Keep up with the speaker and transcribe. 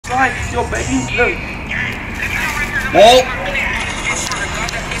fine. Yo, baby, look. Whoa.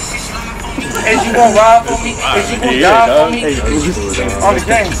 Is you gonna ride for me? Is you gonna die for me? On the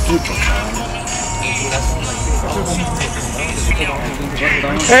game.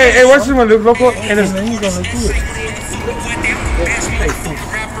 Hey, what's this one, local? And it's gonna do it.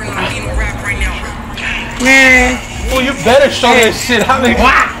 Man, Oh, you better show that shit. How many?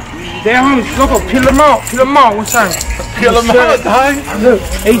 Damn, homies, local, peel them out. One time. Peel them out, dog. Look,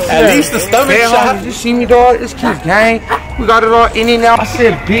 at least the stomach shot. Homies, you see me, dog? This kid's gang. We got it all in and out. I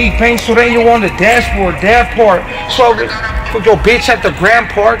said big pain, so then you on the dashboard, that part. So put your bitch at the Grand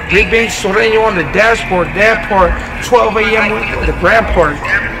Park. Big bang, so then you on the dashboard, that part. 12 a.m. with the Grand Park.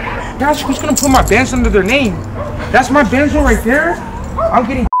 Gosh, who's gonna put my bands under their name? That's my bands right there. I'm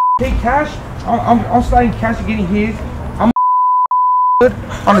getting paid cash. I'm sliding cash and getting his. I'm good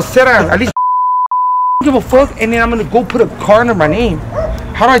on the set. At least give a fuck, and then I'm gonna go put a car under my name.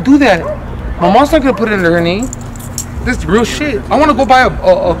 How do I do that? My mom's not gonna put it under her name. This is real shit. I want to go buy a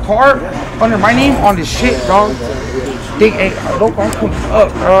car under my name on this shit, dog. Hey, look, I'm coming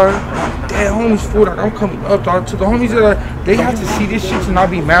up, dog. Damn, homies, fool, like, I'm coming up, dog. To the homies that they have to see this shit to not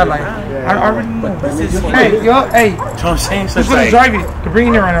be mad. Like, I already know. Hey, yo, hey, who's gonna drive it? They're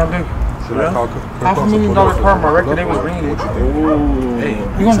bringing it right now, dude. $500,000 car, my record, they was bringing it. Hey,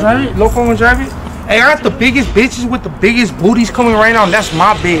 you gonna drive it? Loco gonna drive it? Hey, I got the biggest bitches with the biggest booties coming right now, and that's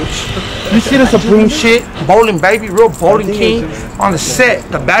my bitch. You see this broom shit? Bowling baby, real bowling king on the set.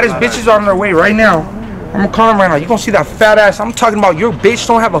 The baddest bitches are on their way right now. I'm gonna call them right now. You gonna see that fat ass. I'm talking about your bitch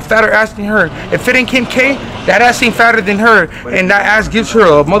don't have a fatter ass than her. If it ain't Kim K, that ass ain't fatter than her. And that ass gives her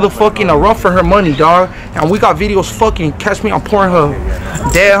a motherfucking a run for her money, dog. And we got videos fucking catch me on Pornhub.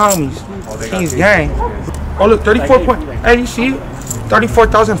 Dead homies. King's gang. Oh look, 34 point. Hey, you see it?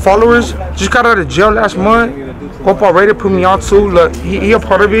 34,000 followers. Just got out of jail last month. Hope already put me on too. Look, he a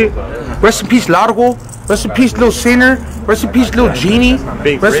part of it. Rest in peace, Largo. Rest in peace, Lil Sinner. Rest in peace, Lil Genie.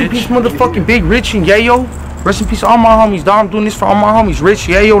 Rest in peace, motherfucking Big Rich and Yayo. Rest in peace, all my homies, dog. I'm doing this for all my homies. Rich,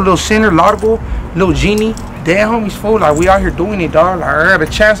 Yayo, Lil Sinner, Largo, Lil Genie. Damn homies, fool. Like, we out here doing it, dog. Like, I got a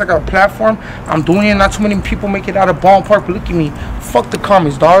chance. I got a platform. I'm doing it. Not too many people make it out of ballpark. But look at me. Fuck the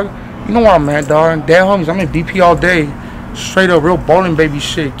comments, dog. You know where I'm at, dog. Damn homies, I'm in BP all day. Straight up, real bowling baby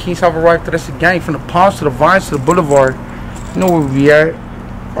shit. Kings have arrived. That's the gang from the Palms to the Vines to the Boulevard. You know where we at.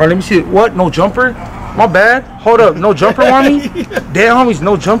 Alright, let me see. What? No jumper? My bad. Hold up. No jumper want me? Damn homies,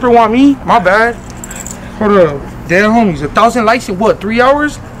 no jumper want me? My bad. Hold up. Damn homies, 1,000 likes in what? 3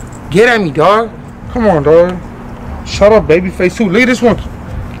 hours? Get at me, dog. Come on, dog. Shut up, babyface too. Look at this one.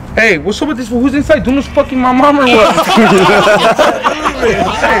 Hey, what's up with this? Who's inside? Doing this fucking my mom or what? Hey,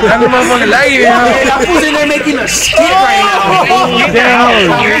 that motherfucker lagging, huh? Hey, that fool's in there making a skit right now. Damn.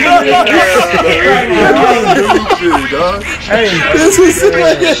 Hey, This is it.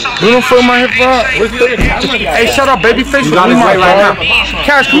 you don't feel my hip hop? Hey, shut up, babyface. You got this right now.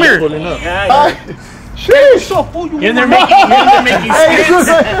 Cash, come here. Sheesh. You're in there making skits.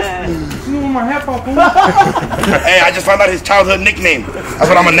 My hip hop. Hey, I just found out his childhood nickname. That's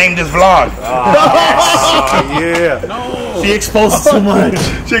what I'm gonna name this vlog. Yeah. She exposed too much.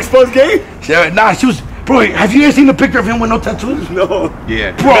 She exposed gay? Nah, she was. Bro, have you ever seen a picture of him with no tattoos? No.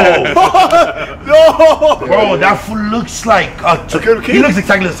 Yeah. Bro, No. bro, that fool looks like he looks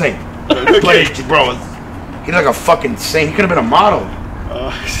exactly the same. But bro, he like a fucking saint. He could have been a model.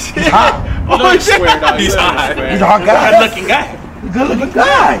 He's hot. Oh, shit. He's hot. He's a hot guy. Good-looking guy. Good-looking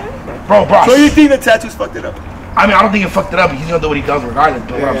guy. Bro. So you think the tattoos fucked it up? I mean, I don't think it fucked it up. He's gonna do what he does regardless.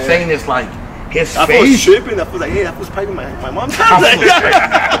 But what I'm saying is like his I was face. tripping. I was like, hey, that was probably my mom's We house.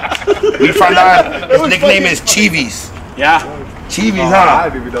 found out his nickname is Chivis. Yeah. Chivis, I huh?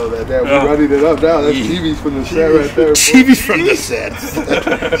 didn't even know that. Damn, we're running it up now. That's TVs from the set right there. Chivis from the set.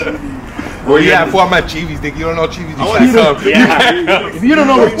 Well, yeah, before I'm at Chivis, think you don't know Chivis. If you don't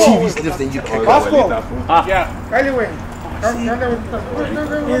know where Chivis lives, then you can't go. Yeah. Anyway. Now he's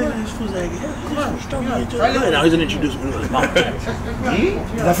gonna introduce me to his mom. Is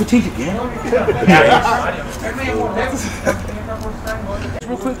that for teeth again?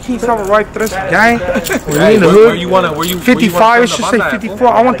 Real quick, Kings have a right thrust gang. Hey, where you wanna? Where you? 55, it should say 54.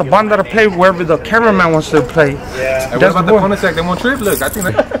 I want the banda to play wherever the cameraman wants to play. Hey, what about the bonus act? They won't trip. Look, I think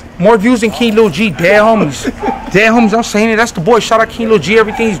that. More views than King Lil G. Dead homies. Dead homies, I'm saying it. That's the boy. Shout out King Lil G,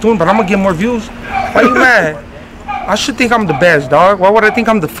 everything he's doing, but I'm gonna get more views. Why you mad? I should think I'm the best, dog. Why would I think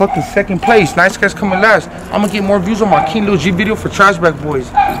I'm the fucking second place? Nice guys coming last. I'm gonna get more views on my King Lil G video for Trashback Boys.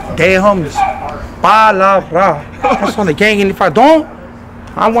 Dead homies. Palabra. That's on the gang, and if I don't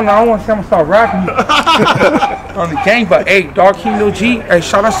want to say I'm gonna start rapping on the gang. But hey, dog, King Lil G. Hey,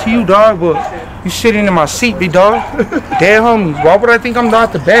 shout outs to you, dog. But You sitting in my seat, big dog. Dead homies. Why would I think I'm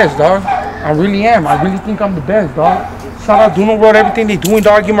not the best, dog? I really am. I really think I'm the best, dog. Shout out DoKnow World, everything they doing,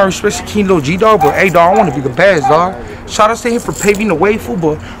 dog. Give my respect to King Lil G, dog. But hey, dog, I want to be the best, dog. Shout out to him for paving the way, fool.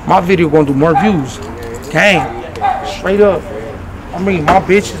 But my video gonna do more views. Gang, straight up. I mean, my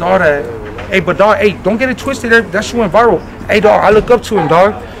bitches, all that. Hey, but dog, hey, don't get it twisted. That shit went viral. Hey, dog, I look up to him,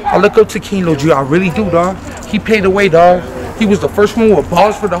 dog. I look up to King Lil G. I really do, dog. He paved the way, dog. He was the first one with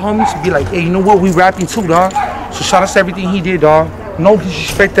balls for the homies to be like, hey, you know what? We rapping too, dog. So shout out to everything he did, dog. No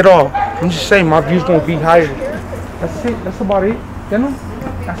disrespect at all. I'm just saying my views gonna be higher. That's it. That's about it. You know?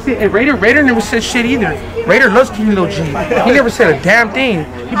 That's it. Hey, Raider never said shit either. Raider loves King Lil G. He never said a damn thing.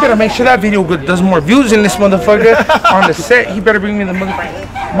 You better make sure that video does more views than this motherfucker on the set. He better bring me the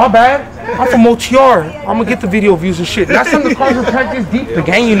motherfucker. My bad. I'm from OTR. I'm gonna get the video views and shit. Last time the cars were packed this deep, the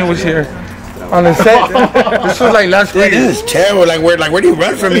gang unit was here. On the set. This was like last week. This is terrible. Like where do you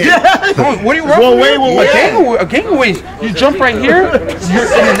run from here? What do you run from here? A gang of ways. You jump right here. You're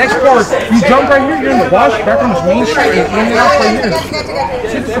in the next part. You jump right here. You're in the wash. Back on this main street. And in and out right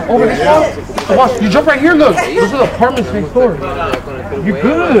here. Over this wall. The wash. You jump right here. Look. Those are the apartments next door. You're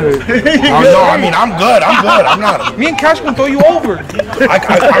good. No, I mean I'm good. I'm not. Me and Cash can throw you over. Look,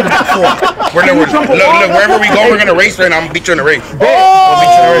 wherever we go, we're gonna race right now. I'm gonna beat you in the race. Race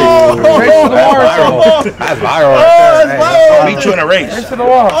to the wall. That's viral. I'll beat you in a race. Race to the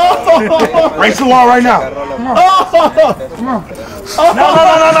wall. Race to the wall right now. Come on.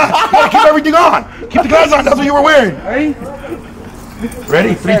 No. Keep everything on. Keep the gloves on. That's what you were wearing. Hey.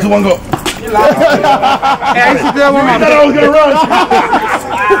 Ready? 3, 2, 1, go. Hey, I used to do that with my I was gonna run.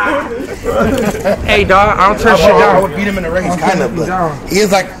 Hey, dog, I don't turn shit I down. would beat him in the race, kind of, but he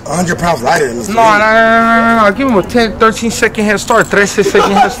is like 100 pounds lighter than me. No. Give him a 10, 13 second head start, 13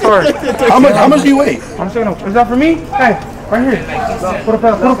 second head start. How much do you weigh? I'm saying, is that for me? Hey, right here. Put up,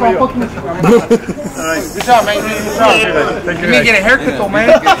 fucking. Good job, man. You need to get a haircut, though, man.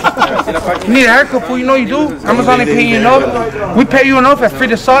 You need a haircut, fool. You know you do. Amazon ain't paying you enough. We pay you enough at Free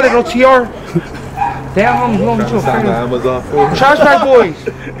the Solid OTR. Damn, homies, we don't get you a free. Trash bag boys.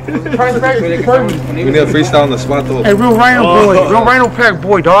 Trash bag Kirby. We need a freestyle on the spot though. Hey, real Rhino boy. Real Rhino pack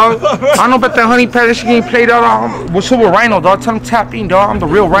boy, dog. I don't know about that honey pack. That shit getting played out. What's up with Rhino, dog? Tell him tap in, dog. I'm the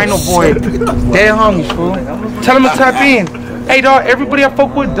real Rhino boy. Dead homies, fool. Tell him to tap in. Hey, dog, everybody I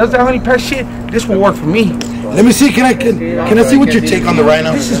fuck with does that honey pack shit. This will work for me. Let me see. Can I see what your take on the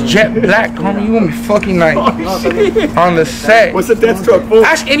Rhino? This is jet black, homie. You want me fucking like on the set. What's the death truck, fool?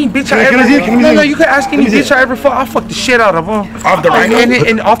 Ask any bitch I ever. No, you can ask any bitch I ever fuck. I'll fuck the shit out of them. Off the Rhino?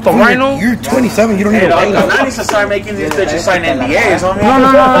 And off the Rhino. You're 27. You don't need a Rhino. I need to start making these bitches sign NDAs, homie.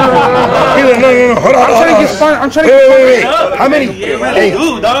 No. Hold on. I'm trying to get Wait. How many? Hey,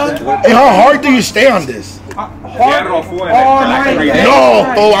 how hard do you stay on this? hard all night. No,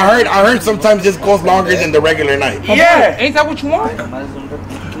 oh, I heard sometimes this goes longer than the regular night. Yeah, ain't that what you want?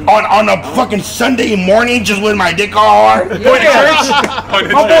 On a fucking Sunday morning, just with my dick all hard. Going to church.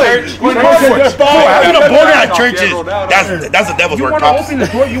 My boy, Having a boner at churches, that's the devil's work.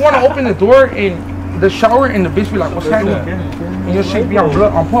 You want to open the door in the shower and the bitch be like, what's happening? And your shit be on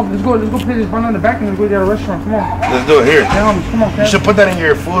blood, on pump. Let's go play this bun on the back and let's go to a restaurant. Come on. Let's do it here. Yeah, homie, come on, You should put that in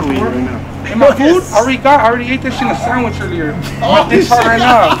your food we eat right now. In my food? I already ate that shit in a sandwich earlier. My dick's hard right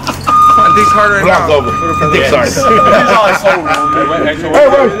now. My dick's hard right now. Over. His dick's hard. Hey,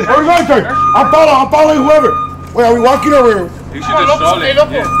 where we going, church? I'm following whoever. Wait, are we walking or we're... You should just stall it.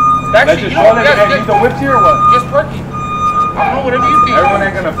 Let's just roll it and use the whip here or what? Just perky. I don't know, whatever you think. Everyone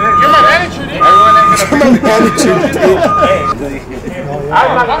ain't gonna fit. You're my manager, dude. Everyone ain't gonna fit.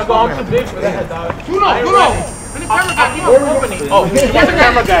 I'm not gonna go. I'm too big for that, dog. Duno. Where's the camera guy? Oh, where's the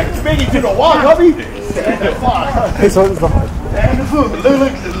camera guy? Biggie to the wall, hubby. Hey, so look,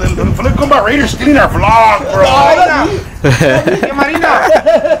 about Raiders stealing our vlog, bro. Hey, Marina,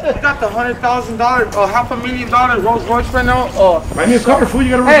 you got the $100,000, $500,000 Rolls Royce right now. Buy me a car, fool.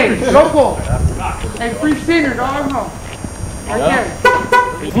 You gotta. Hey, local. Hey, free singer, dog. No. Right there.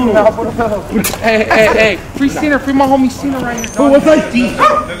 Hey, free sinner, free my homie sinner right here, dog. What's that?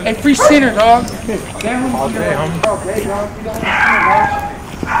 Hey, free sinner, dog. Damn, homie. Okay, dog.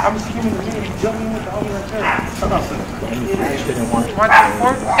 I'm just giving the minute. You jumping with the homie right there.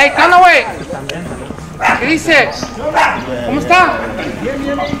 Hey, come away. ¿Qué dices? ¿Cómo está?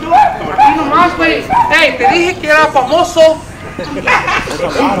 Aquí nomás, güey. Hey, te dije que era famoso. All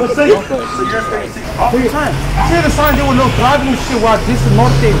the time. See the sign doing no driving shit while this is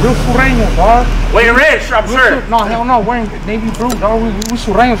Norte, real sureño, dog. Wait, rich, I'm sure. No, hell no, wearing navy blue, dog. We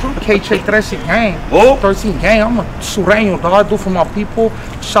sureños, KH13 gang. Oh? 13 gang. I'm a sureño, dog. I do for my people.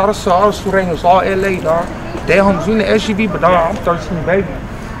 Shout out to all the sureños, all LA, dog. They homies in the SUV, but dog, I'm 13, baby.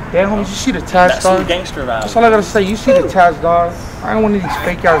 Damn, homies, you see the tats, That's some dog? gangster vibe. That's all I gotta say. You see the tats, dog? I ain't one of these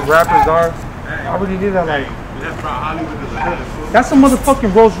fake ass rappers, dog. I already did that, like. That's a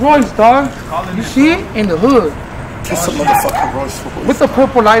motherfucking Rolls Royce, dog. You see it? In the hood. That's a motherfucking Royce. With the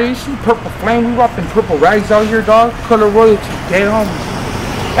purple light, you see purple flame. We rocking purple rags out here, dog. Color royalty, dead homies.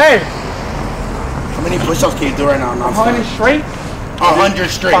 Hey! How many push-ups can you do right now? 100 straight? 100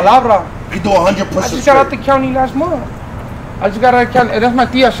 straight. Palabra. You do 100 I push-ups just got out the county last month. I just got out of the county. That's my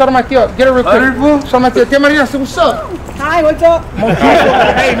tia. Shout out my tia. Get her real quick. Shout out my tia. Tia Maria, say what's up. Hi, what's up?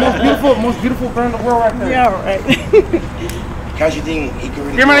 Most beautiful girl in the world right there. Yeah, right. How's you think he can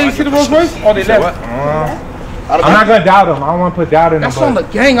really Tia Maria, you see the Rolls Royce? Oh, they left. I'm not gonna doubt him. I don't want to put doubt in him. That's on the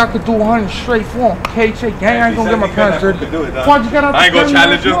gang. I could do 100 straight for him. KJ gang, I ain't gonna get my pants dirty. Why'd you get out the I ain't gonna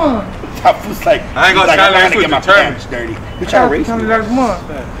challenge him. That fool's like, I ain't gonna challenge him. get my pants dirty. You trying to race me? last month.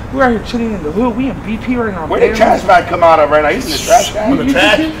 We're out here chilling in the hood. We in BP right now. Where did trash bag come out of right now? He's in the trash can. The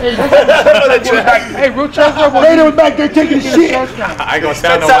trash? Hey, real trash bag. Raider was back there taking a shit. I ain't gonna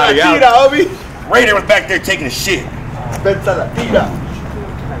tell nobody out. Raider was back there taking a shit. Pensa Latina.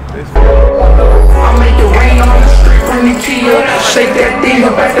 I make it rain on the street from the Kia. Shake that thing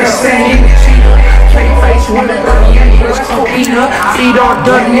up at the sand. K-face when the dirty Indians coquina. Feet all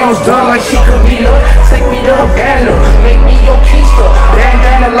done, nails done like she Camila. Take me to Havana, make me your keister.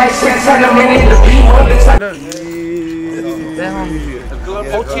 Bandana like Santana, man in the beat.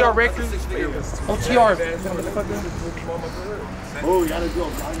 OTR records. OTR.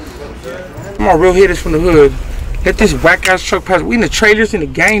 Come on, real hitters from the hood. Let this whack ass truck pass. We in the trailers in the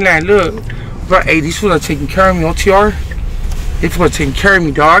gangland. Look. But hey, these fools are taking care of me, OTR. They fools are taking care of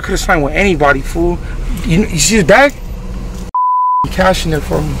me, dog. I could have signed with anybody, fool. You see his bag? Cash in there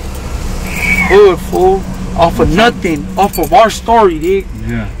for me. Hood, fool. Off of nothing. Off of our story, dude.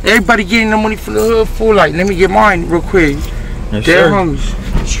 Yeah. Everybody getting the money from the hood, fool. Like, let me get mine real quick. Yes, Dead sir. homies.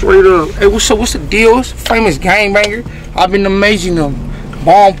 Straight up. Hey, what's up? What's the deal? It's famous gangbanger. I've been amazing them.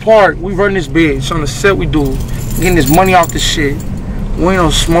 Bomb Park. We run this bitch. On the set we do. Getting this money off this shit. We ain't no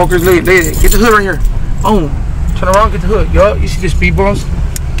smokers. Get the hood right here. Oh, turn around, get the hood. Yup, you see the speed bumps?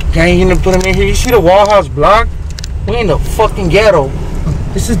 Gang in to put them in here. You see the wall house block? We in the fucking ghetto.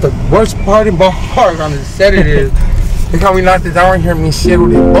 This is the worst part in Bomb Park on the set it is. Look how we knocked it down right here and we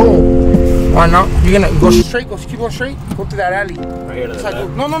settled it. Boom. Why not? You're gonna go straight, keep going straight. Go to that alley. Right here to the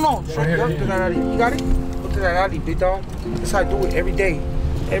left. No. Straight up to that alley. You got it? Go to that alley, big dog. That's how I do it every day.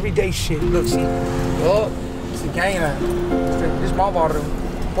 Everyday shit. Look, see? Yup. It's a gang line. This is my water.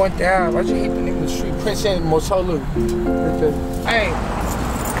 Point down. Why'd you hate the nigga in the street? Prince and Motel. Look. Hey.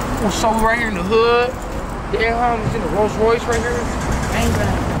 So we right here in the hood. Yeah, homies in the Rolls Royce right here. Gang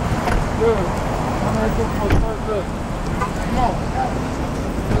line. Look. Come on.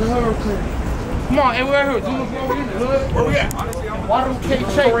 In the hood real quick. Come on, and we're right here. Do the floor in the hood. Where we at? Water K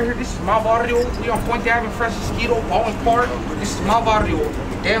right here. This is my barrio. We on Point Ave in Francisquito, Baldwin Park. This is my barrio.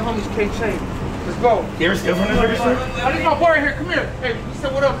 Damn homies K. Let's go. You ever steal from this record store? I need my boy right here. Come here. Hey, you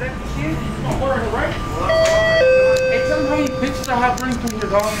said what up, man? You see it? My boy right here, right? Hey, tell me how many bitches I have bring through here,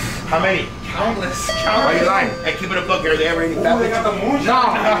 dog. How many? Countless. Why you lying? Hey, keep it a book. Are there ever any fat bitches?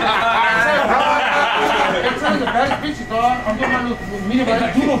 Nah. I'm telling you, the baddest bitches, dog. I'm getting my little meeting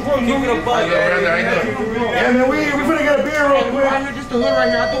right here. Do the floor, give me the bug. Yeah, man, we finna get a beer real quick. Right here, just the hood right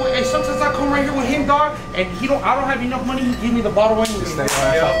here. I do it. Hey, sometimes I come right here with him, dog, and I don't have enough money. He give me the bottle anyway.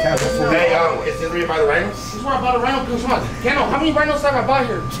 Hey, is this where you buy the rhinos? This is where I bought a rhino. Cause what? Keno, how many rhinos have I bought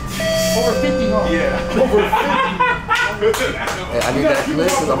here? Over 50, huh? Yeah. Over 50. Hey, I need that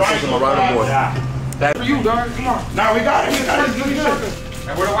list because I'm taking my rhino boy. For you, dog. Come on. Nah, we got it.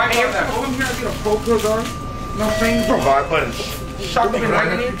 And where do I get that? Come here and get a pro pill, dog. You know what I'm saying? Provide buttons. Shot them in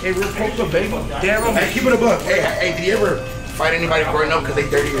lightning. Hey, real pro pill, baby. Damn. Hey, keep it a book. Hey, did you ever fight anybody growing up because they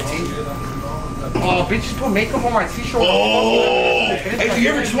dirty your teeth? Oh, bitches put makeup on my t-shirt. Oh! Hey, do you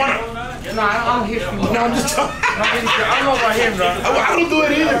ever just wanna? Nah, I don't hit people. No, I'm just talking. I don't know about him, dog. I don't do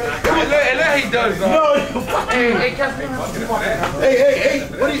it either. He does, dog. No. Hey, catch me. Hey,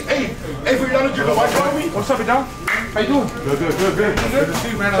 what do you? Hey, for you not to drink a white coffee? What's up, dog? How you doing? Good. Good to see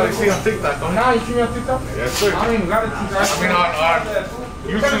you, man. I see you on TikTok. Nah, you see me on TikTok? Yes, sir. I don't even got a TikTok. I mean, on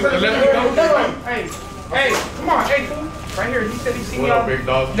YouTube, the Lefty Gunplay. Hey, come on, hey, fool. Right here, he said he seen me What up, on big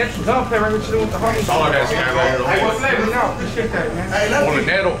dog? Lefty Gunplay right here chilling with the homies. All that shit, man. Hey, what's that? Now, appreciate that, man. Hey, On the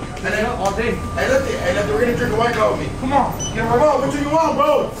Lefty. nettle. All day. Hey, Lefty, we're gonna drink a white coffee. Come on. Get right. Come on, what do you want,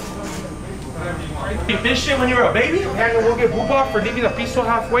 bro? This shit when you were a baby? And we'll get booba for leaving the piso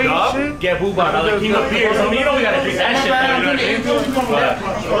halfway and shit. Get booba, like king of beers. I mean, you know we gotta drink that shit.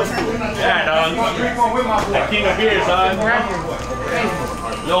 Yeah, dog. That king of beers, dog.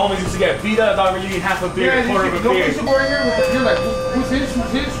 Little homies used to get beat up, dog, when you eat half a beer, quarter of a beer. You're like, who's this?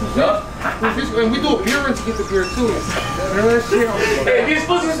 Who's this? And we do a beer run to get the beer too. Remember that shit? Hey, these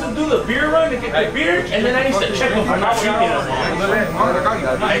pussies used to do the beer run to get the beer, and then I used to check them for not drinking them.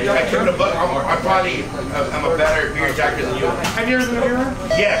 I probably am a better beer jacker than you. Have you ever been a beer run?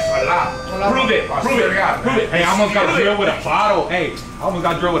 Yes, a lot. Prove it. Hey, I almost got drilled with a bottle. Hey, I almost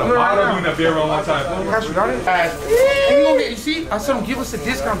got drilled with a bottle doing a beer run one time. And you go get, you see, I said him give us a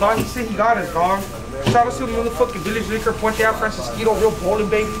discount, dog. He said he got us, dog. Shout out to the motherfucking Village Liquor, Puente Al Francisquito, real bowling,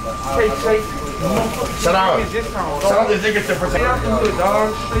 baby. Take. Shout out. Shout Shout out to the niggas to Straight out the hood, dog.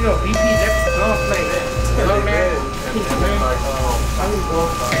 Straight up, BP, Lefty Gunplay. Young man.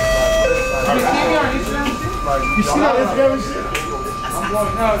 You see how this goes? I'm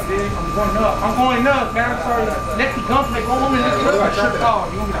going up, dude. I'm going up, man. I'm sorry. Lefty Gunplay, go home and look at my shirt off.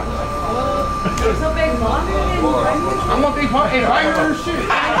 You want me to? So big mom I'm a big mom. Hey, buy her shit.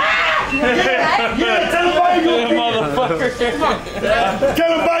 Yeah, tell him buy you a beer. Motherfucker.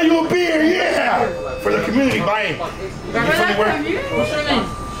 Tell him buy you a beer, yeah! For the community buying. What's your name?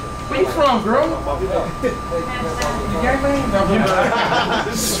 Where you from, girl? You gangland? No, I'm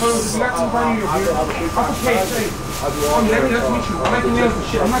not buying you a beer. I'm okay, say. Let me meet you. I like the nails and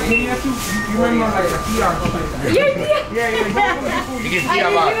shit. I'm not kidding at you. You remember like a PR shit. Yeah. You get Are you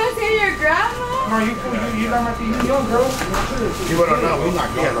gonna say your grandma? No, you got my thing. You young, girl. People don't know. We're not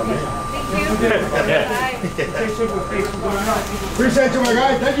good, man. Thank you. Appreciate you, my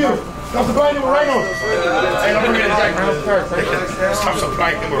guy. Thank you. Stop supplying him with rhinos. Hey, don't forget Jack. Stop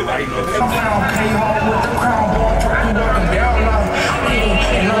supplying him with rhinos.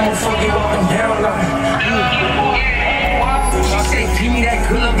 She said, give me that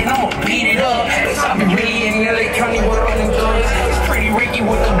good love and I'ma beat it up. I be really in LA County with all them guns. It's pretty Ricky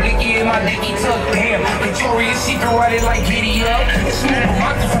with the blicky in my dicky tuck. Damn, Victoria's Secret ride it like giddy up. It's moving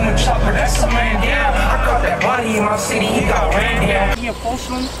monster from the chopper, that's a man down. I got that body in my city, he got ran down. He in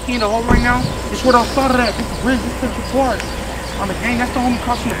Folsom, he in the hole right now. It's where the start of that bridge, this picture part. On the gang, that's the homie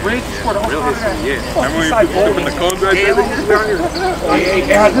crossing the bridge. It's where the whole start of that. Yeah. Remember when you put in the cold right there? Hey,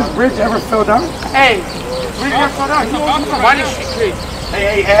 has this bridge ever fell down? Hey, bridge ever fell down? Why did she say?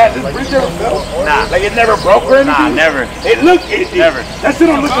 Hey, has this bridge ever fell? Nah. Like it never broke or anything? Nah, never. It looked, never. That shit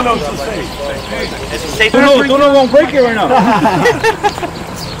don't look a little too safe. It's a safe. Don't won't break it right now.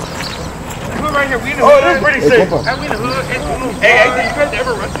 We're right here. We in the Oh, hood. it is pretty safe. And we in the hood. Hey, you guys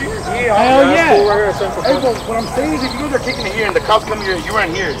ever run through here? Yeah. Hell yeah. Hey, but what I'm saying is if you guys are kicking it here and the cops come here, you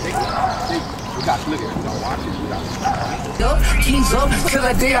run here. Keys up, till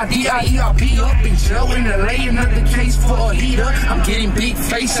that day I D-I-E-R-P up in jail in LA, another case for a heater. I'm getting big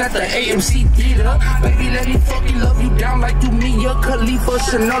face at the AMC theater. Baby, let me fucking love you down like you mean your Khalifa.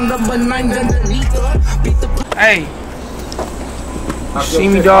 Chanel number 9 underneath her. Beat the... Hey. You see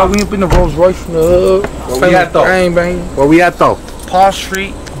me, dog? We up in the Rolls Royce from the hood. Where we at, though? Where we at, though? Paul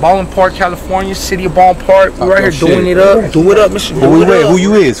Street, Baldwin Park, California, city of Baldwin Park. We right here doing it up. Do it up, Mr. Who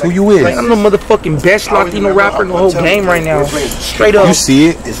you is? Like, I'm the motherfucking best Latino rapper in the whole game right now. Straight up. You see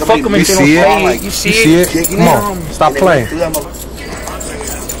it? Fuck them You if they see don't say it? it. You You see see it? it? Come on, stop playing.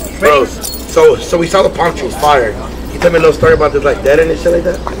 Bro, so we saw the palm tree was fire. You tell me a little story about this, like dead and shit like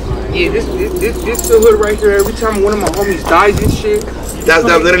that? Yeah, this the hood right here. Every time one of my homies dies and shit. That's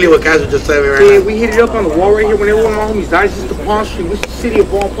literally what guys were just saying right Yeah, now. we hit it up on the wall right here. Whenever one of my homies dies, this is the Palm Street. This is the city of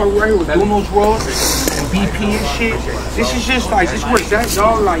Baldwin Park right here with DoKnow's Road and BP and shit. This is just like, this is where it's at,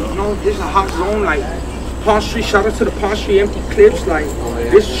 dog. Like, you know, this is a hot zone. Like, Palm Street, shout out to the Palm Street empty clips. Like,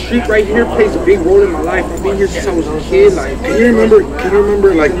 this street right here plays a big role in my life. I've been here since I was a kid. Like, Can you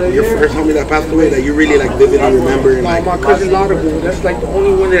remember like your first homie that passed away that you really like vividly remember? And, like, my cousin Laudable. That's like the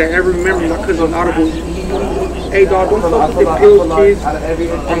only one that I ever remember. My cousin Laudable. Hey, dog, don't fuck with the pills kids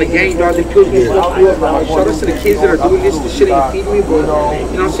on the gang, dog. The pills get fucked up. Like, shout out to the kids that are doing this shit ain't feeding me, but you know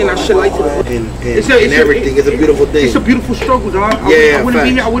what I'm saying? I shit like to the and everything. It's a beautiful thing. It's a beautiful struggle, dog. I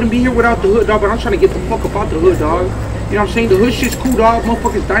wouldn't be here without the hood, dog. But I'm trying to get the fuck up out the hood, dog. You know what I'm saying? The hood shit's cool, dog.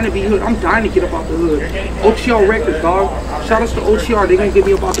 Motherfuckers dying to be hood. I'm dying to get up out the hood. OTR Records, dog. Shout outs to OTR. They gonna get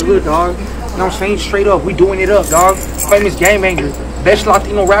me up out the hood, dog. You know what I'm saying? Straight up. We doing it up, dog. Famous game banger. Best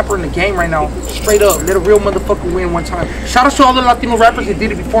Latino rapper in the game right now. Straight up. Let a real motherfucker win one time. Shout out to all the Latino rappers that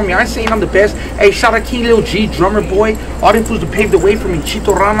did it before me. I ain't saying I'm the best. Hey, shout out King Lil G, Drummer Boy. All them fools that paved the way for me.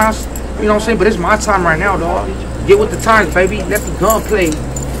 Chito Ranas. You know what I'm saying? But it's my time right now, dog. Get with the times, baby. Lefty Gunplay.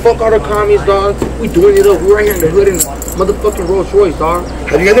 Fuck all the commies, dog. We doing it up. We right here in the hood in the motherfucking Rolls Royce, dog.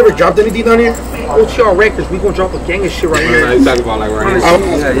 Have you guys ever dropped anything down here? OTR Records. We gonna drop a gang of shit right here. You talking about like right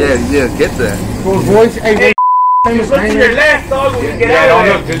here? Yeah, get that. Rolls Royce. Hey, Famous Look to your banger. left, dog, when you get Yeah, out don't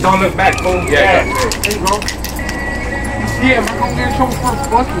of look, just don't look back, fool. Yeah. There you go. Yeah, I'm gonna get in trouble for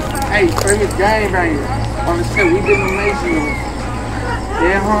fucking. Hey, famous gang banger. On the set, we did amazing.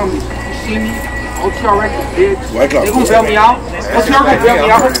 Yeah, homies. You see me? OTR records, bitch. They gonna bail me out. OTR gonna bail me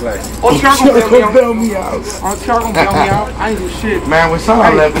out. OTR gonna bail me out. OTR gonna bail me out. I ain't do shit. Man, with some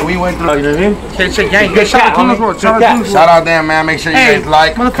Lefty, we went through. You know what I mean? Okay, gang. Good shout out to Shout out them, man. Make sure you guys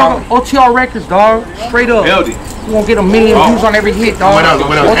like. Motherfucker, OTR records, dog. Straight up. Build it. You won't get a million views on every hit, dog. What else?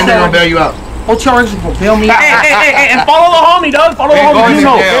 And they're gonna bail you out. OTR records gonna bail me out. Hey, and follow the homie, dog. Follow the homie, you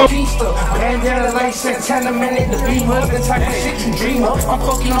know. Bandana like Santana, man, the beam up, the type of shit you dream of. I'm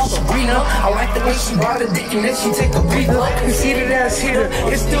fucking on Sabrina. I like the way she ride a dick and then she take a breather. Conceited ass hitter,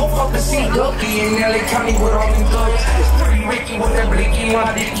 it's still fucking seed up. In LA County with all them thugs. It's pretty Ricky with that blicky in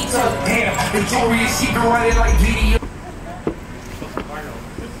my dicky tuck. Damn, the jewelry is secret, ride it like video.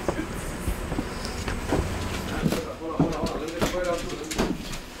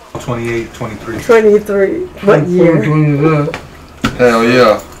 28, 23. 23. What year? Hell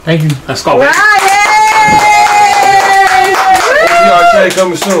yeah. Thank you. Let's go. OTR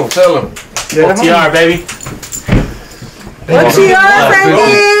coming soon. Tell them. OTR, baby. What you are,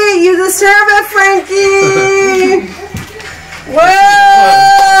 Frankie? You deserve it, Frankie. Whoa!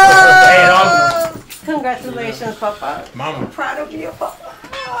 Congratulations, Papa. Mama. I'm proud of you, Papa.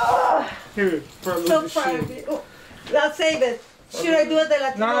 Here, for a So little proud shit. of you. Oh, now save it. Should I do it the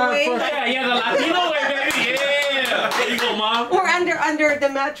Latino way? for- Yeah, the Latino way, baby. Yeah. There you go, mom. Or under the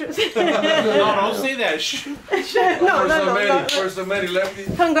mattress? No, don't say that. Shh. No. First of many, Lefty.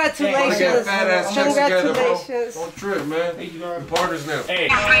 Congratulations. Fat ass checks together, bro. Congratulations. Don't trip, man. We're partners now. Hey.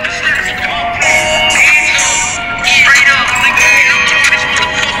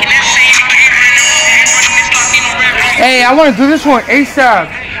 Hey, I want to do this one ASAP.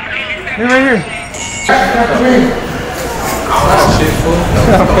 Here, right here.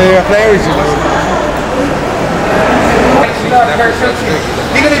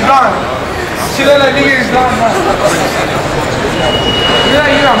 Nigga is gone. She look like nigga is gone. You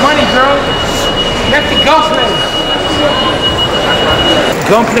got money, girl. Lefty Gunplay.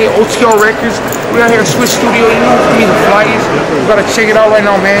 Gunplay, OTR Records. We out here at Swiss Studio. You know, for me, the flyers. You gotta check it out right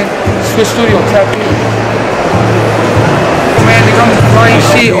now, man. Swiss Studio, tap in. Man, they got me flying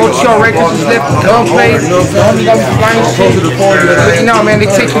shit. OTR Records is Lefty Gunplay. They got me flying shit. Looking out, man. They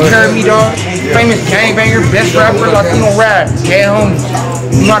taking care of me, dog. Famous gangbanger, best rapper, Latino rap. Yeah, homies.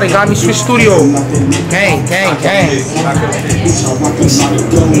 You know they got me Swiss Studio. Gang, gang, gang.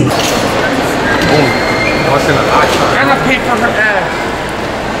 What's in the eye? And I paid for her ass.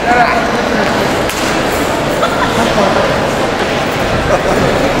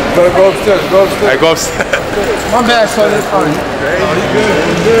 Go upstairs, go upstairs. Hey, go upstairs. My bad, so that's fine. He's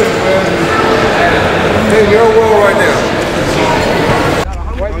good, man. Hey, you're on roll right now.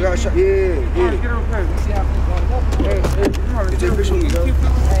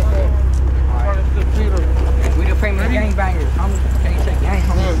 We the famous gangbangers. Can't say gang,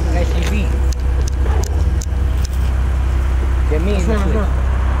 homie. That's you beat. Get me in this shit.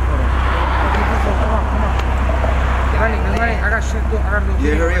 I got shit to do. I gotta do.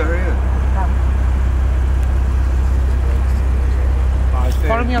 Yeah, hurry up, hurry up.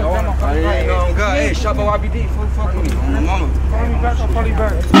 Follow me on camera. Hey, shop at YBD. Fuck with me. On my mama. Follow me back. I'll follow you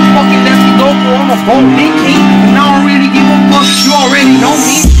back. Fucking Lefty Loco. I'm a boat link king. And I don't really give a fuck. You already know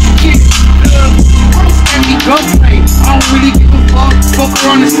me. Lefty Gunplay. I don't really give a fuck. Fuck her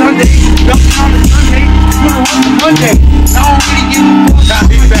on a Sunday. Dumping on a Sunday. Put her on a Monday. I don't really give a fuck.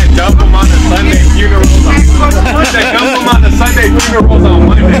 He said dump him on a Sunday, funerals on Monday. He said dump him on a Sunday, funerals on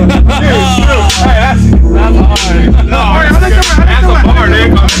Monday. Hey, that's hard. No, that's a bar,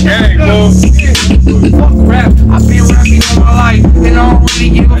 nigga. Okay, cool. Fuck rap, I've been rapping all my life, and I don't really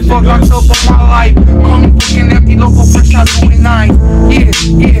give a fuck. I'm so for my life. Call me fucking Lefty Loco, fresh I do it 9.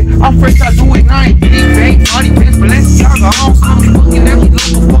 Yeah, I'm fresh I do it 9. Big bang, body pants, Balenciaga. I don't call me fucking Lefty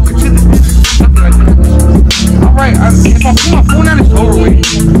Loco, fucker to the bitch. Alright, if I put my phone out, it's over with.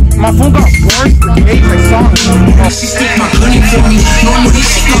 My phone got bored for days, like songs. She stick my gun into me, normally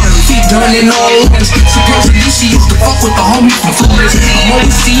she got her feet done in all ones. Supposedly she used to fuck with the homie from Flores. I'm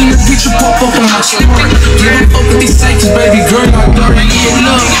always seeing the picture pop up on my story. Give a fuck with these sakes, baby girl, I'm dirty. Yeah,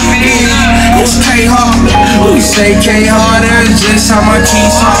 look, it's K-Hard. We say K-Hard, that's just how my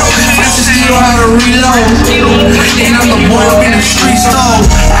keys are. I just still how to reload. And I'm the boy up in the streets, though.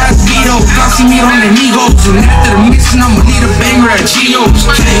 I beat up, got see me on the Migos. And after the mixing, I'ma need a banger at Gio's.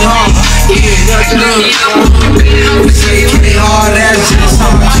 K-Hard, yeah, look. We say K-Hard, that's just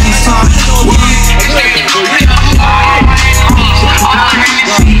how my keys are.